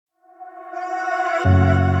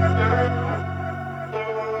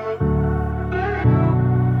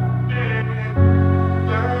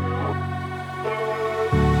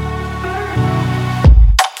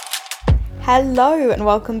Hello and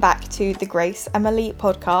welcome back to the Grace Emily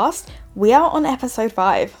podcast. We are on episode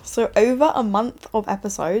 5, so over a month of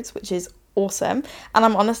episodes, which is awesome. And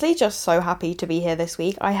I'm honestly just so happy to be here this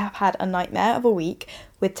week. I have had a nightmare of a week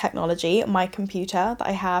with technology. My computer that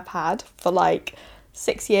I have had for like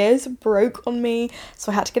 6 years broke on me,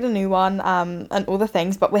 so I had to get a new one and all the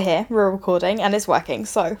things, but we're here, we're recording and it's working,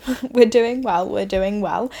 so we're doing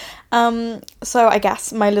well. So I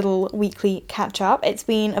guess my little weekly catch up, it's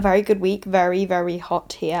been a very good week, very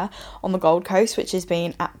hot here on the Gold Coast, which has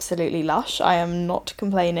been absolutely lush. I am not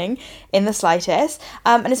complaining in the slightest,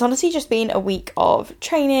 and it's honestly just been a week of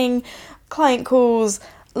training, client calls,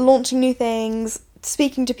 launching new things,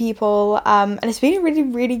 speaking to people, and it's been a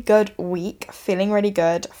really good week. Feeling really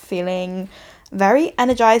good, feeling very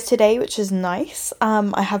energized today, which is nice.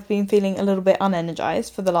 I have been feeling a little bit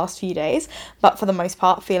unenergized for the last few days, but for the most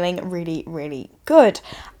part feeling really good.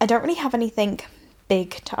 I don't really have anything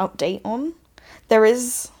big to update on. There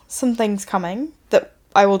is some things coming that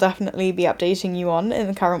I will definitely be updating you on in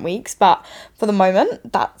the current weeks, but for the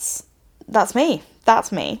moment that's me.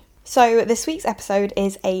 So this week's episode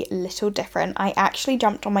is a little different. I actually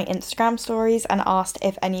jumped on my Instagram stories and asked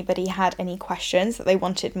if anybody had any questions that they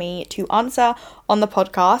wanted me to answer on the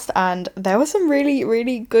podcast, and there were some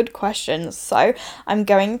really good questions. So I'm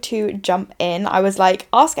going to jump in. I was like,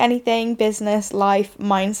 ask anything, business, life,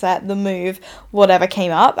 mindset, the move, whatever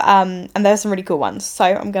came up. And there were some really cool ones. So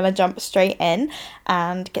I'm going to jump straight in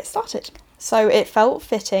and get started. So it felt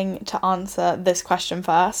fitting to answer this question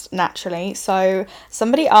first, naturally. So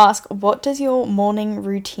somebody asked, what does your morning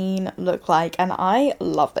routine look like? And I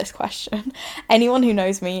love this question. Anyone who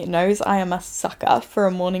knows me knows I am a sucker for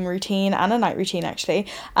a morning routine and a night routine, actually.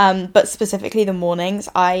 But specifically the mornings,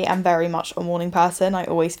 I am very much a morning person. I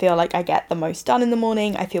always feel like I get the most done in the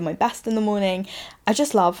morning. I feel my best in the morning. I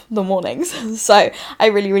just love the mornings. So I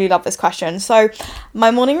really love this question. So my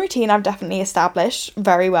morning routine I've definitely established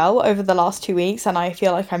very well over the last 2 weeks, and I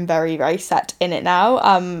feel like I'm very set in it now.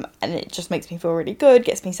 And it just makes me feel really good,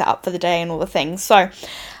 gets me set up for the day and all the things. So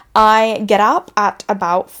I get up at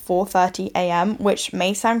about 4:30 a.m, which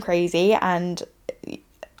may sound crazy, and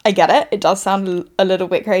I get it, it does sound a little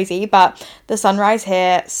bit crazy, but the sunrise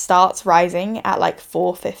here starts rising at like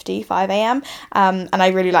 4:55 a.m, and I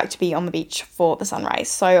really like to be on the beach for the sunrise.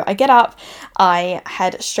 So I get up, I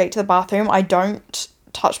head straight to the bathroom. I don't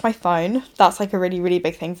touch my phone. That's like a really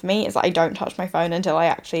big thing for me, is that I don't touch my phone until I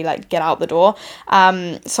actually like get out the door.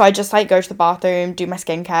 So I just like go to the bathroom, do my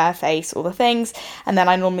skincare, face, all the things, and then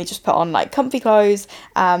I normally just put on like comfy clothes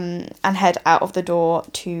and head out of the door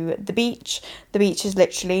to the beach. The beach is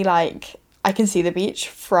literally like, I can see the beach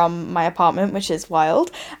from my apartment, which is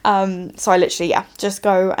wild. So I literally just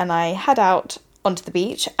go and I head out onto the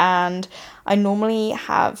beach, and I normally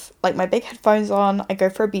have like my big headphones on. I go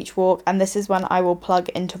for a beach walk, and this is when I will plug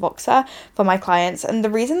into Voxer for my clients. And the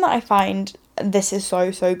reason that I find this is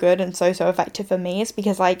so good and so effective for me is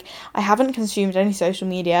because like I haven't consumed any social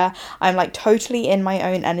media. I'm like totally in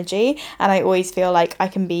my own energy, and I always feel like I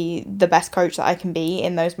can be the best coach that I can be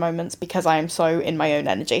in those moments because I am so in my own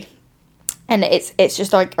energy. And it's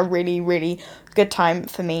just like a really good time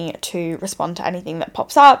for me to respond to anything that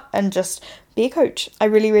pops up and just be a coach. I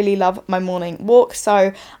really love my morning walk.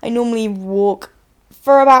 So I normally walk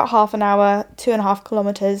for about half an hour, 2.5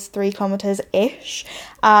 kilometers, 3 kilometers ish.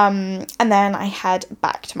 And then I head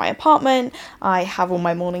back to my apartment. I have all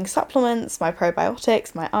my morning supplements, my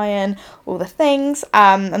probiotics, my iron, all the things.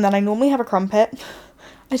 And then I normally have a crumpet.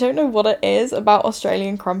 I don't know what it is about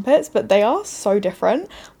Australian crumpets, but they are so different,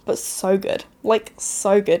 but so good, like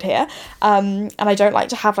so good here. And I don't like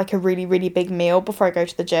to have like a really big meal before I go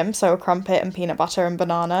to the gym, so a crumpet and peanut butter and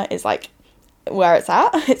banana is like where it's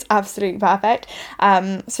at. It's absolutely perfect.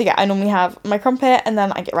 So yeah, I normally have my crumpet, and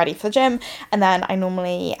then I get ready for the gym, and then I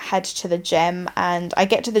normally head to the gym, and I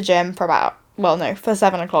get to the gym for for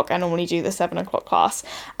 7 o'clock. I normally do the 7 o'clock class,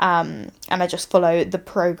 and I just follow the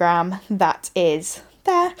program that is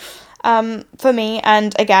there for me.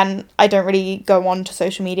 And again, I don't really go on to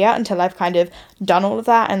social media until I've kind of done all of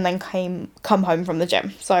that and then come home from the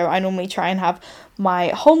gym. So I normally try and have my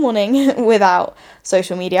whole morning without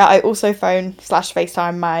social media. I also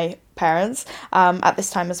phone/FaceTime my parents at this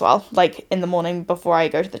time as well, like in the morning before I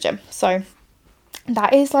go to the gym. So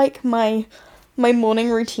that is like my morning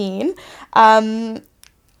routine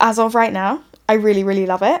as of right now. I really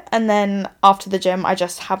love it. And then after the gym, I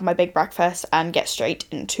just have my big breakfast and get straight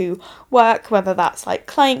into work, whether that's like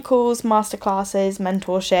client calls, masterclasses,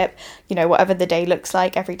 mentorship, whatever the day looks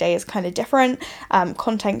like. Every day is kind of different.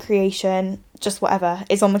 Content creation, just whatever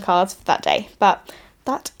is on the cards for that day. But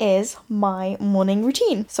that is my morning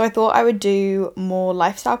routine. So I thought I would do more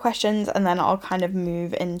lifestyle questions, and then I'll kind of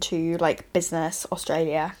move into like business,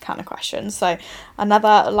 Australia kind of questions. So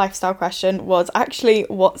another lifestyle question was actually,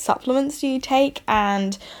 what supplements do you take?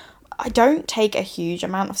 And I don't take a huge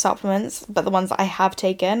amount of supplements, but the ones that I have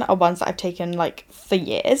taken are ones that I've taken like for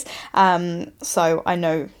years. So I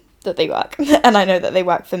know that they work and I know that they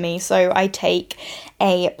work for me. So I take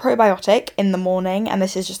a probiotic in the morning, and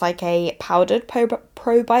this is just like a powdered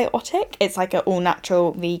probiotic. It's like an all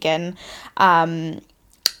natural vegan,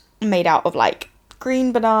 made out of like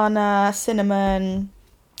green banana, cinnamon.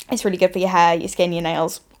 It's really good for your hair, your skin, your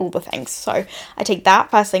nails, all the things. So I take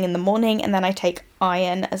that first thing in the morning, and then I take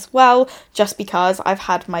iron as well, just because I've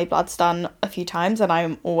had my bloods done a few times and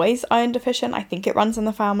I'm always iron deficient. I think it runs in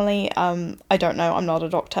the family. I don't know, I'm not a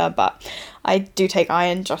doctor, but I do take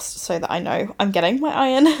iron just so that I know I'm getting my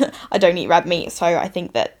iron. I don't eat red meat, so I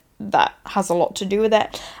think that has a lot to do with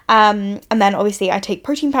it. And then obviously I take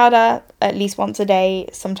protein powder at least once a day,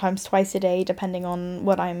 sometimes twice a day, depending on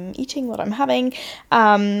what I'm eating, what I'm having.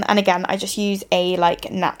 And again, I just use a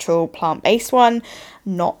like natural plant-based one,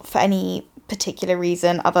 not for any particular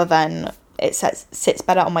reason other than it sits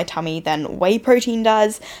better on my tummy than whey protein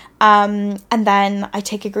does. And then I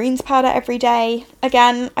take a greens powder every day.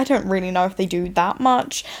 Again, I don't really know if they do that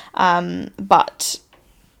much, but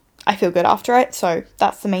I feel good after it, so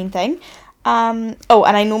that's the main thing. And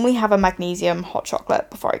I normally have a magnesium hot chocolate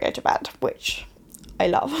before I go to bed, which I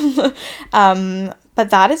love. But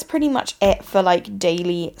that is pretty much it for like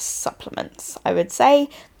daily supplements, I would say.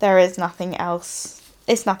 There is nothing else.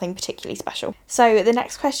 It's nothing particularly special. So the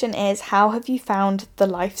next question is, how have you found the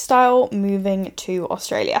lifestyle moving to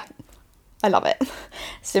Australia? I love it.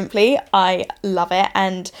 Simply, I love it.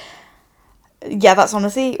 And yeah, that's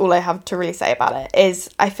honestly all I have to really say about it. Is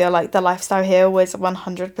I feel like the lifestyle here was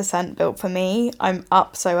 100% built for me. I'm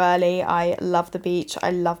up so early. I love the beach. I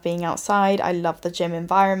love being outside. I love the gym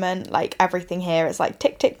environment. Like everything here is like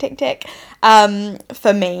tick, tick, tick, tick.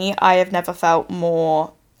 For me, I have never felt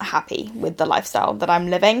more happy with the lifestyle that I'm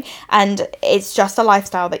living. And it's just a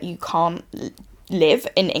lifestyle that you can't live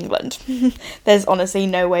in England. There's honestly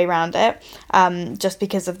no way around it. Just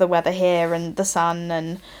because of the weather here and the sun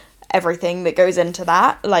and everything that goes into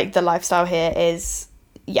that. Like the lifestyle here is,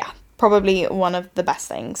 yeah, probably one of the best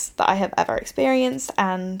things that I have ever experienced,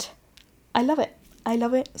 and I love it. I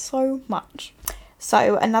love it so much.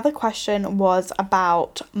 So another question was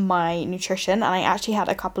about my nutrition, and I actually had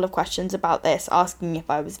a couple of questions about this, asking if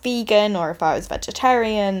I was vegan or if I was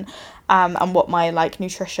vegetarian, and what my like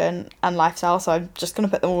nutrition and lifestyle. So I'm just going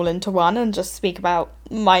to put them all into one and just speak about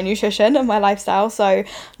my nutrition and my lifestyle. So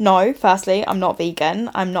no, firstly, I'm not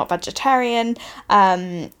vegan. I'm not vegetarian.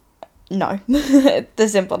 No, the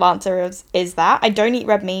simple answer is that. I don't eat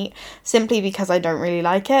red meat simply because I don't really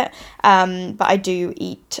like it. But I do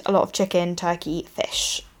eat a lot of chicken, turkey,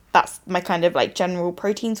 fish. That's my kind of like general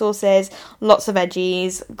protein sources. Lots of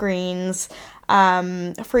veggies, greens,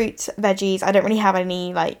 fruits, veggies. I don't really have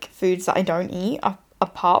any like foods that I don't eat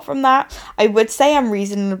apart from that. I would say I'm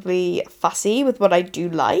reasonably fussy with what I do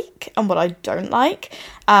like and what I don't like.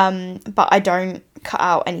 But I don't cut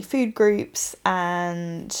out any food groups,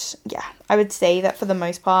 and yeah, I would say that for the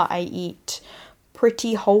most part I eat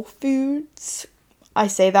pretty whole foods. I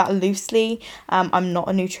say that loosely. I'm not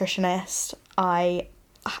a nutritionist. I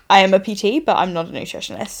am a PT, but I'm not a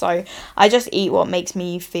nutritionist, so I just eat what makes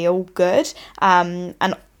me feel good, and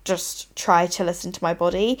just try to listen to my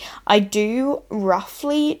body. I do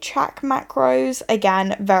roughly track macros,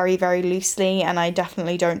 again, very, very loosely, and I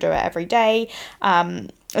definitely don't do it every day.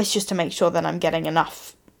 It's just to make sure that I'm getting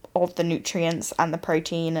enough of the nutrients and the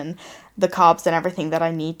protein and the carbs and everything that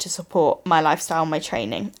I need to support my lifestyle, my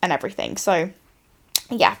training and everything. So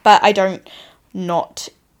yeah, but I don't not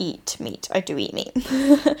eat meat. I do eat meat.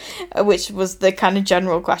 Which was the kind of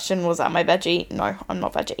general question, was am I veggie? No, I'm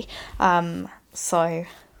not veggie. So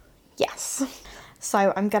yes.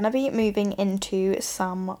 So I'm going to be moving into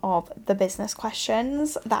some of the business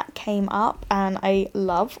questions that came up, and I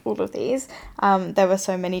love all of these. There were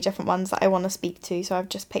so many different ones that I want to speak to, so I've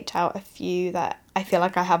just picked out a few that I feel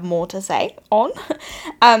like I have more to say on.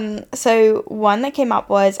 So one that came up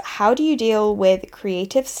was, how do you deal with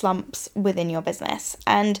creative slumps within your business?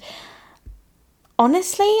 And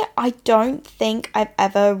honestly, I don't think I've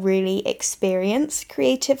ever really experienced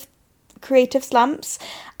creative slumps.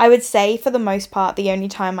 I would say for the most part, the only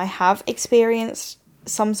time I have experienced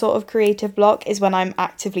some sort of creative block is when I'm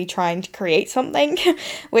actively trying to create something,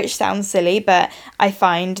 which sounds silly, but I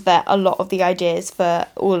find that a lot of the ideas for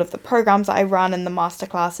all of the programs that I run and the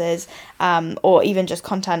masterclasses, or even just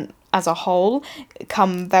content as a whole,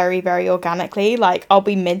 come very, very organically. Like, I'll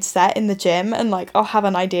be mid-set in the gym and like I'll have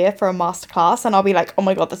an idea for a masterclass and I'll be like, oh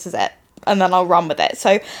my god, this is it. And then I'll run with it.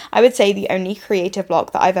 So I would say the only creative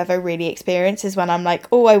block that I've ever really experienced is when I'm like,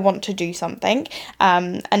 oh, I want to do something.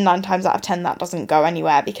 And 9 times out of 10, that doesn't go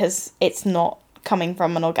anywhere because it's not coming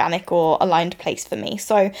from an organic or aligned place for me.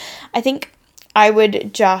 So I think I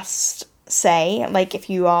would just say, like, if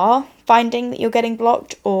you are finding that you're getting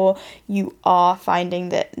blocked or you are finding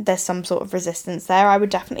that there's some sort of resistance there, I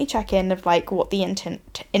would definitely check in of like what the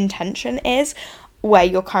intention is, where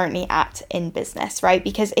you're currently at in business, right?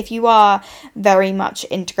 Because if you are very much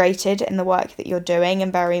integrated in the work that you're doing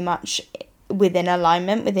and very much within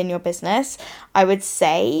alignment within your business, I would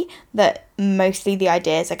say that mostly the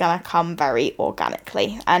ideas are going to come very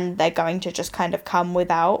organically and they're going to just kind of come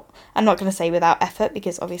without, I'm not going to say without effort,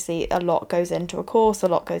 because obviously a lot goes into a course, a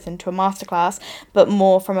lot goes into a masterclass, but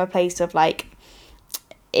more from a place of like,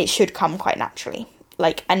 it should come quite naturally.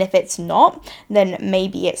 Like, and if it's not, then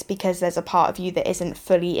maybe it's because there's a part of you that isn't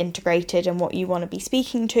fully integrated in what you want to be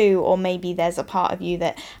speaking to, or maybe there's a part of you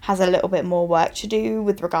that has a little bit more work to do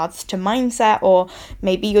with regards to mindset, or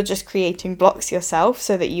maybe you're just creating blocks yourself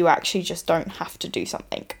so that you actually just don't have to do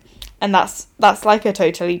something. And that's like a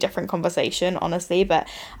totally different conversation, honestly, but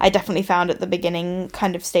I definitely found at the beginning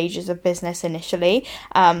kind of stages of business initially,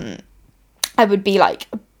 I would be like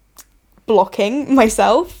blocking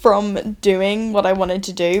myself from doing what I wanted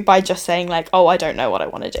to do by just saying like, oh, I don't know what I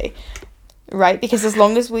want to do, right? Because as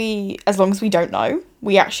long as we don't know,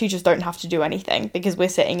 we actually just don't have to do anything, because we're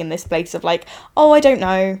sitting in this place of like, oh, I don't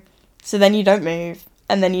know, so then you don't move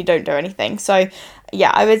and then you don't do anything. So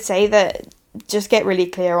yeah, I would say that just get really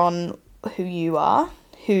clear on who you are,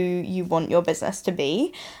 who you want your business to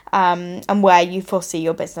be, and where you foresee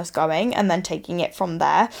your business going, and then taking it from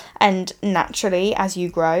there. And naturally, as you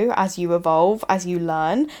grow, as you evolve, as you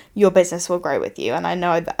learn, your business will grow with you. And I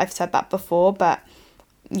know that I've said that before, but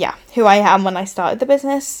yeah, who I am when I started the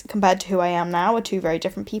business compared to who I am now are two very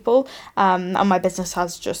different people, and my business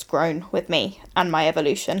has just grown with me and my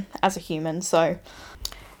evolution as a human. So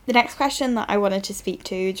the next question that I wanted to speak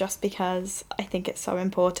to, just because I think it's so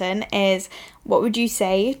important, is what would you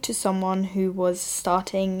say to someone who was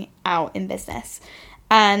starting out in business?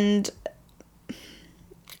 And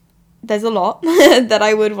there's a lot that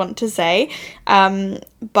I would want to say,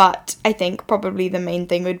 but I think probably the main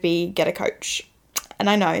thing would be get a coach. And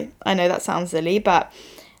I know that sounds silly, but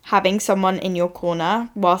having someone in your corner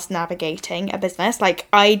whilst navigating a business, like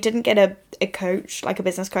I didn't get a coach, like a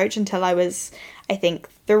business coach, until I was, I think,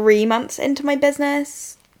 3 months into my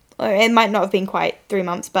business. Or it might not have been quite 3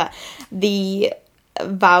 months, but the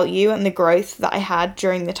value and the growth that I had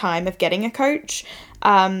during the time of getting a coach,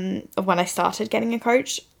 when I started getting a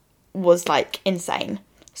coach, was like insane.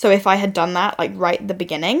 So if I had done that like right at the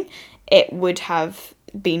beginning, it would have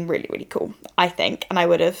been really, really cool, I think. And I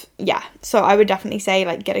would have, yeah. So I would definitely say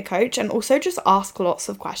like get a coach, and also just ask lots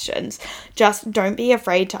of questions. Just don't be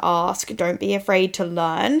afraid to ask. Don't be afraid to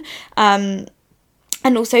learn.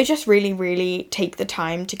 And also just really, really take the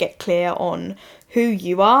time to get clear on who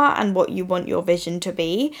you are and what you want your vision to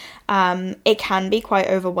be. It can be quite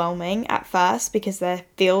overwhelming at first because there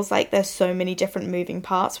feels like there's so many different moving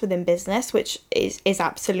parts within business, which is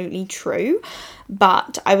absolutely true.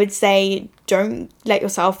 But I would say don't let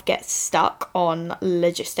yourself get stuck on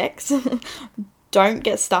logistics. Don't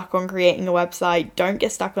get stuck on creating a website. Don't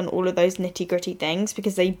get stuck on all of those nitty-gritty things,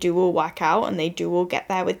 because they do all work out and they do all get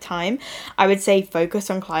there with time. I would say focus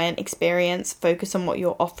on client experience, focus on what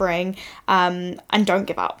you're offering, and don't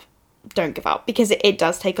give up. Don't give up, because it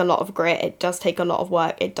does take a lot of grit, it does take a lot of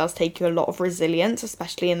work, it does take you a lot of resilience,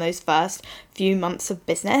 especially in those first few months of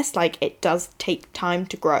business. Like, it does take time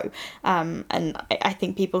to grow, and I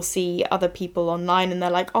think people see other people online and they're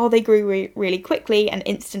like, oh, they grew really quickly, and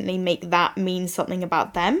instantly make that mean something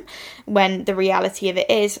about them, when the reality of it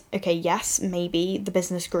is, okay, yes, maybe the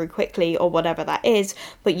business grew quickly or whatever that is,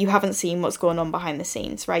 but you haven't seen what's going on behind the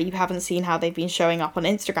scenes, right? You haven't seen how they've been showing up on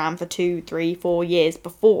Instagram for 2, 3, 4 years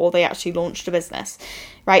before they actually launched a business,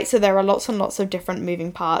 right? So there are lots and lots of different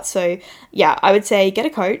moving parts. So yeah, I would say get a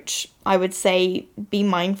coach. I would say be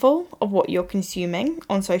mindful of what you're consuming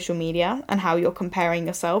on social media and how you're comparing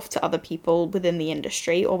yourself to other people within the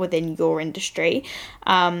industry or within your industry,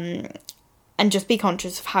 and just be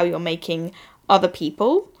conscious of how you're making other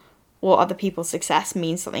people or other people's success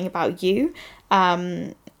mean something about you,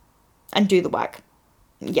 and do the work.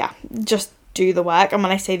 Yeah, just do the work. And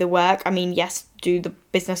when I say the work, I mean, yes, do the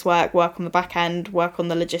business work on the back end, work on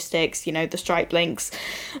the logistics, you know, the Stripe links,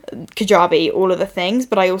 Kajabi, all of the things.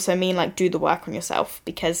 But I also mean like do the work on yourself,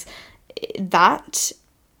 because that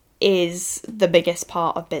is the biggest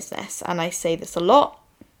part of business. And I say this a lot,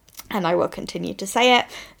 and I will continue to say it.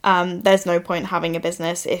 There's no point having a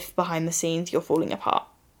business if behind the scenes you're falling apart.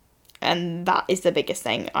 And that is the biggest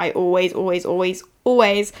thing. I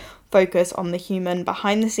always focus on the human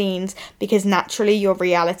behind the scenes, because naturally your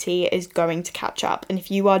reality is going to catch up. And if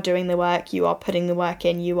you are doing the work, you are putting the work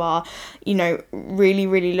in, you are, you know,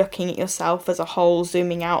 really looking at yourself as a whole,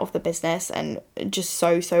 zooming out of the business and just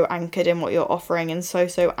so anchored in what you're offering and so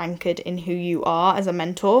anchored in who you are as a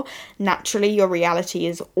mentor, naturally your reality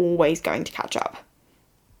is always going to catch up.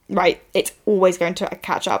 Right, it's always going to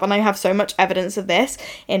catch up. And I have so much evidence of this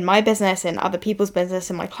in my business, in other people's business,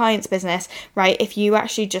 in my clients' business, right? If you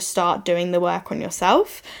actually just start doing the work on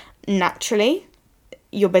yourself, naturally,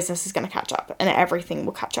 your business is going to catch up and everything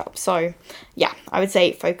will catch up. So yeah, I would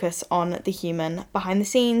say focus on the human behind the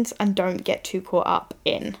scenes and don't get too caught up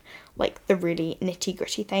in like the really nitty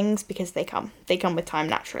gritty things, because they come with time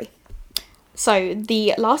naturally. So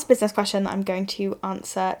the last business question that I'm going to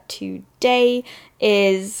answer today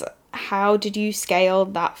is, how did you scale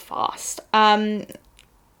that fast?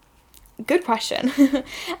 Good question.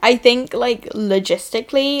 I think like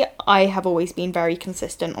logistically, I have always been very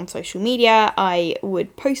consistent on social media. I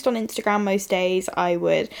would post on Instagram most days. I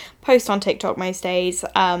would post on TikTok most days.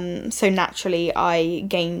 So naturally I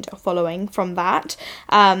gained a following from that.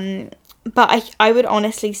 But I would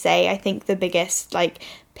honestly say, I think the biggest like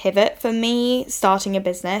pivot for me starting a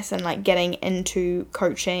business and like getting into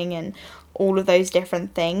coaching and all of those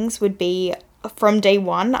different things would be, from day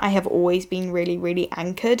one, I have always been really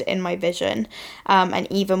anchored in my vision. And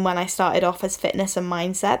even when I started off as fitness and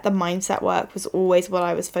mindset, the mindset work was always what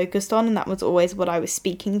I was focused on, and that was always what I was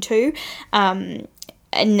speaking to.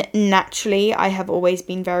 And naturally, I have always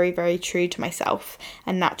been very true to myself.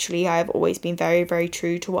 And naturally, I have always been very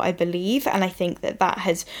true to what I believe. And I think that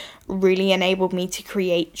has really enabled me to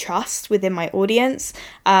create trust within my audience,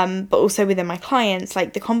 but also within my clients.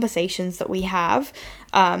 Like the conversations that we have,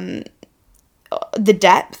 the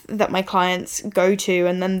depth that my clients go to,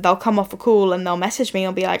 and then they'll come off a call and they'll message me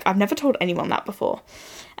and be like, I've never told anyone that before.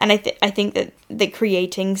 And I think that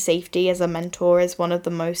creating safety as a mentor is one of the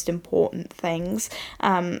most important things.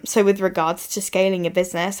 So with regards to scaling a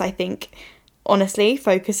business, I think, honestly,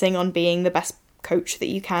 focusing on being the best coach that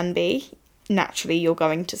you can be, naturally you're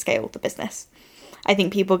going to scale the business. I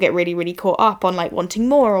think people get really caught up on like wanting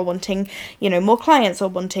more, or wanting, you know, more clients, or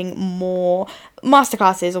wanting more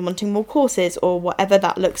masterclasses, or wanting more courses, or whatever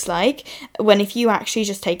that looks like. When if you actually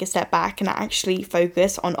just take a step back and actually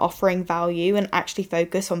focus on offering value and actually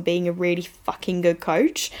focus on being a really fucking good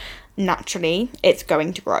coach, naturally it's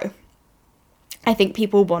going to grow. I think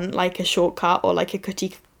people want like a shortcut or like a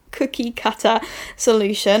cookie cutter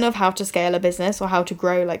solution of how to scale a business or how to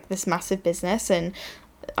grow like this massive business, and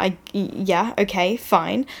okay,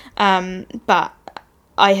 fine. But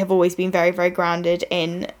I have always been very grounded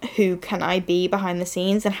in who can I be behind the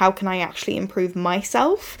scenes and how can I actually improve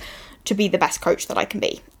myself to be the best coach that I can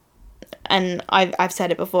be. And I've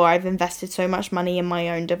said it before, I've invested so much money in my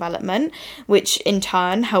own development, which in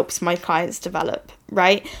turn helps my clients develop,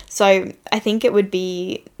 right? So I think it would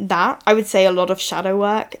be that. I would say a lot of shadow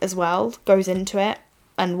work as well goes into it,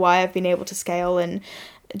 and why I've been able to scale, and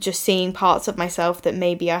just seeing parts of myself that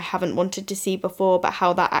maybe I haven't wanted to see before, but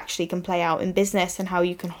how that actually can play out in business and how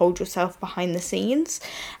you can hold yourself behind the scenes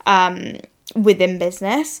within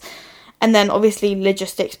business. And then obviously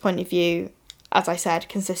logistics point of view, as I said,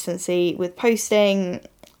 consistency with posting,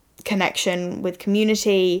 connection with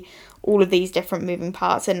community, all of these different moving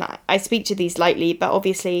parts. And I speak to these lightly, but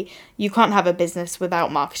obviously you can't have a business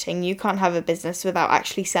without marketing. You can't have a business without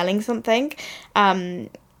actually selling something.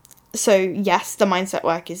 So yes, the mindset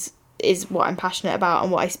work is what I'm passionate about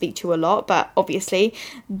and what I speak to a lot, but obviously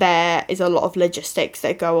there is a lot of logistics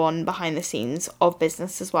that go on behind the scenes of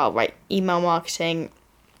business as well, right? Email marketing,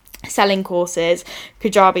 selling courses,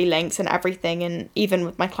 Kajabi links and everything. And even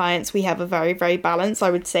with my clients, we have a very balanced, I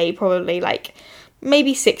would say probably like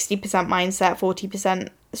maybe 60% mindset, 40%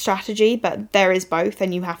 strategy, but there is both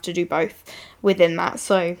and you have to do both within that.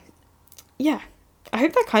 So yeah, I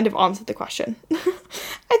hope that kind of answered the question.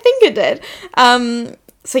 I think it did.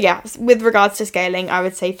 So yeah, with regards to scaling, I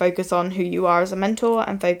would say focus on who you are as a mentor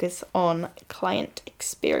and focus on client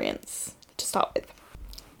experience to start with.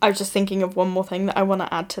 I was just thinking of one more thing that I want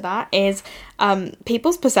to add to that is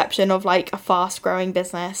people's perception of like a fast growing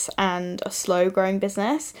business and a slow growing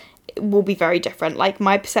business will be very different. Like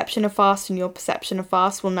my perception of fast and your perception of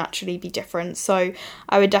fast will naturally be different. So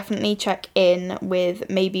I would definitely check in with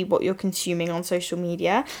maybe what you're consuming on social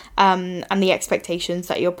media, and the expectations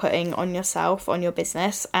that you're putting on yourself, on your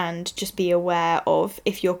business, and just be aware of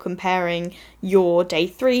if you're comparing your day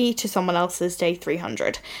 3 to someone else's day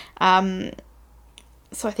 300.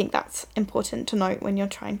 So I think that's important to note when you're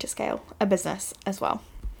trying to scale a business as well.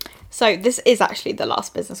 So this is actually the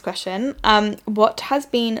last business question. What has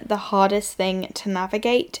been the hardest thing to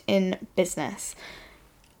navigate in business?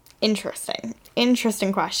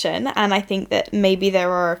 Interesting question. And I think that maybe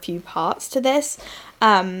there are a few parts to this.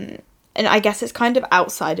 And I guess it's kind of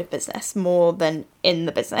outside of business more than in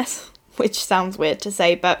the business, which sounds weird to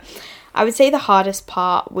say, but I would say the hardest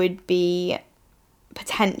part would be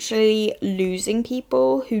potentially losing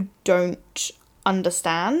people who don't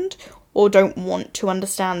understand or don't want to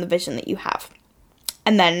understand the vision that you have,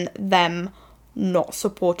 and then them not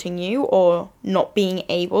supporting you or not being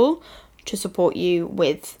able to support you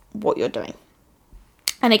with what you're doing.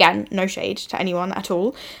 And again, no shade to anyone at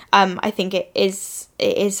all. I think it is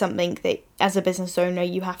something that as a business owner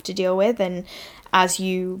you have to deal with, and as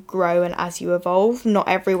you grow and as you evolve, not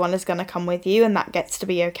everyone is going to come with you, and that gets to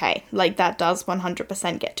be okay. Like that does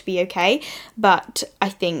 100% get to be okay, but I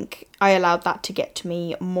think I allowed that to get to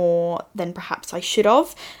me more than perhaps I should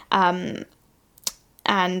have, and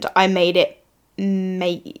I made it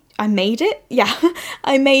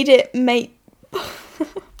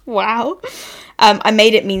wow. I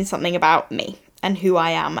made it mean something about me and who I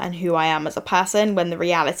am as a person, when the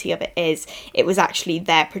reality of it is it was actually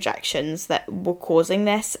their projections that were causing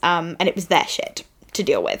this, and it was their shit to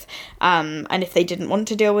deal with. And if they didn't want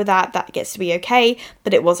to deal with that, that gets to be okay,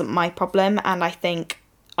 but it wasn't my problem. And I think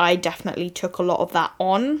I definitely took a lot of that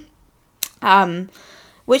on,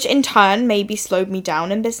 which in turn maybe slowed me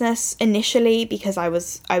down in business initially, because I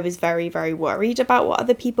was very, very worried about what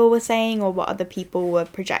other people were saying or what other people were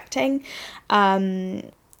projecting.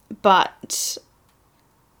 But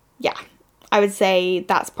yeah, I would say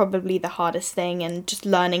that's probably the hardest thing, and just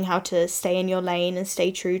learning how to stay in your lane and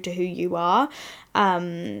stay true to who you are,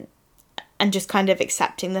 and just kind of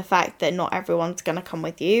accepting the fact that not everyone's going to come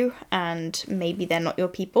with you, and maybe they're not your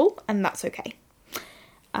people, and that's okay.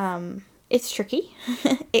 It's tricky.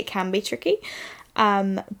 It can be tricky.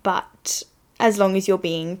 But as long as you're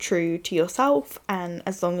being true to yourself, and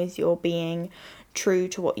as long as you're being true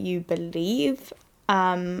to what you believe,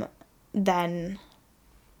 then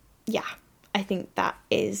yeah, I think that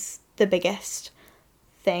is the biggest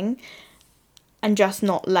thing. And just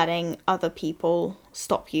not letting other people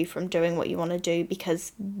stop you from doing what you want to do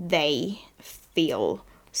because they feel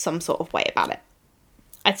some sort of way about it.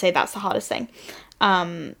 I'd say that's the hardest thing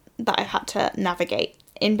that I've had to navigate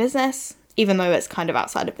in business, even though it's kind of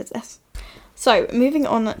outside of business. So moving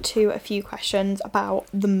on to a few questions about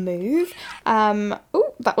the move.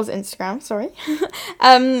 Oh, that was Instagram, sorry.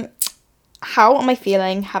 How am I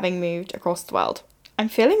feeling having moved across the world? I'm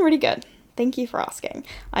feeling really good. Thank you for asking.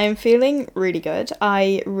 I am feeling really good.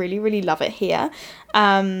 I really, really love it here.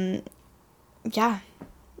 Yeah,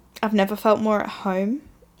 I've never felt more at home.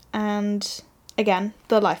 And again,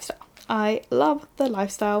 the lifestyle. I love the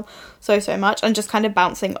lifestyle so much. And just kind of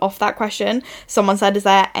bouncing off that question, someone said, is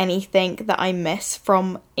there anything that I miss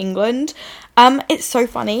from England? It's so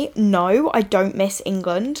funny. No, I don't miss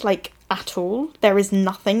England, like, at all. There is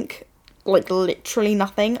nothing, like, literally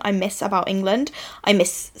nothing I miss about England. I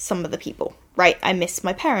miss some of the people, right? I miss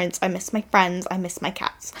my parents, I miss my friends, I miss my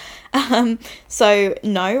cats. So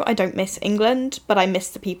no, I don't miss England, but I miss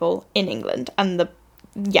the people in England, and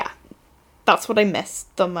that's what I miss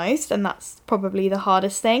the most, and that's probably the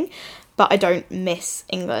hardest thing. But I don't miss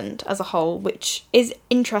England as a whole, which is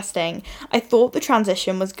interesting. I thought the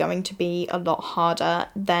transition was going to be a lot harder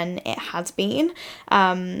than it has been,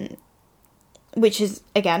 which is,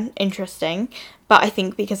 again, interesting. But I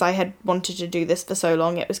think because I had wanted to do this for so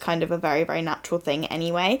long, it was kind of a very, very natural thing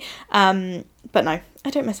anyway. But no, I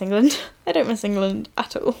don't miss England. I don't miss England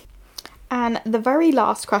at all. And the very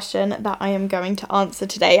last question that I am going to answer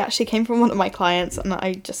today actually came from one of my clients, and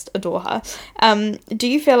I just adore her. Do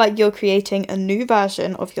you feel like you're creating a new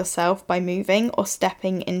version of yourself by moving, or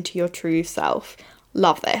stepping into your true self?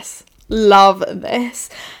 Love this. Love this.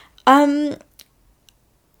 I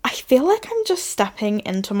feel like I'm just stepping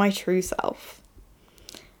into my true self.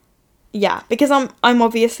 Yeah, because I'm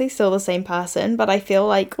obviously still the same person, but I feel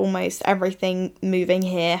like almost everything moving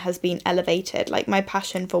here has been elevated. Like, my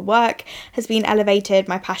passion for work has been elevated,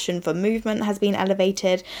 my passion for movement has been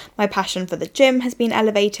elevated, my passion for the gym has been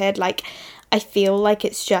elevated. Like, I feel like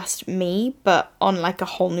it's just me, but on like a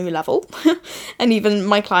whole new level. And even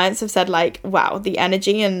my clients have said like, wow, the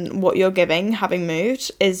energy and what you're giving having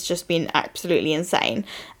moved is just been absolutely insane,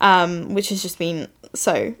 which has just been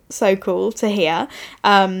so cool to hear.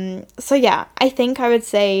 So yeah, I think I would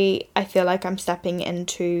say I feel like I'm stepping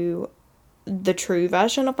into the true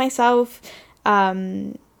version of myself. Yeah,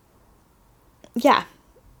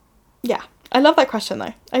 I love that question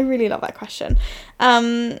though. I really love that question.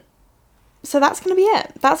 So that's going to be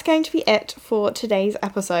it. That's going to be it for today's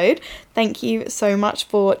episode. Thank you so much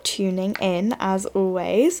for tuning in, as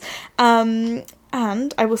always. And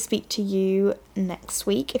I will speak to you next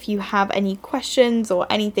week. If you have any questions or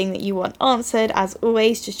anything that you want answered, as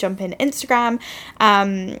always, just jump in Instagram.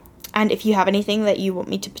 And if you have anything that you want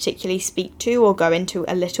me to particularly speak to or go into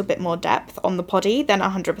a little bit more depth on the poddy, then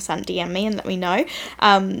 100% DM me and let me know.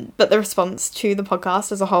 But the response to the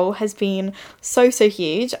podcast as a whole has been so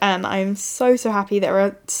huge, and I'm so happy there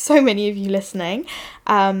are so many of you listening.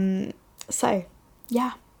 So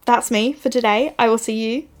yeah, that's me for today. I will see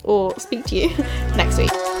you or speak to you next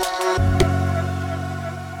week.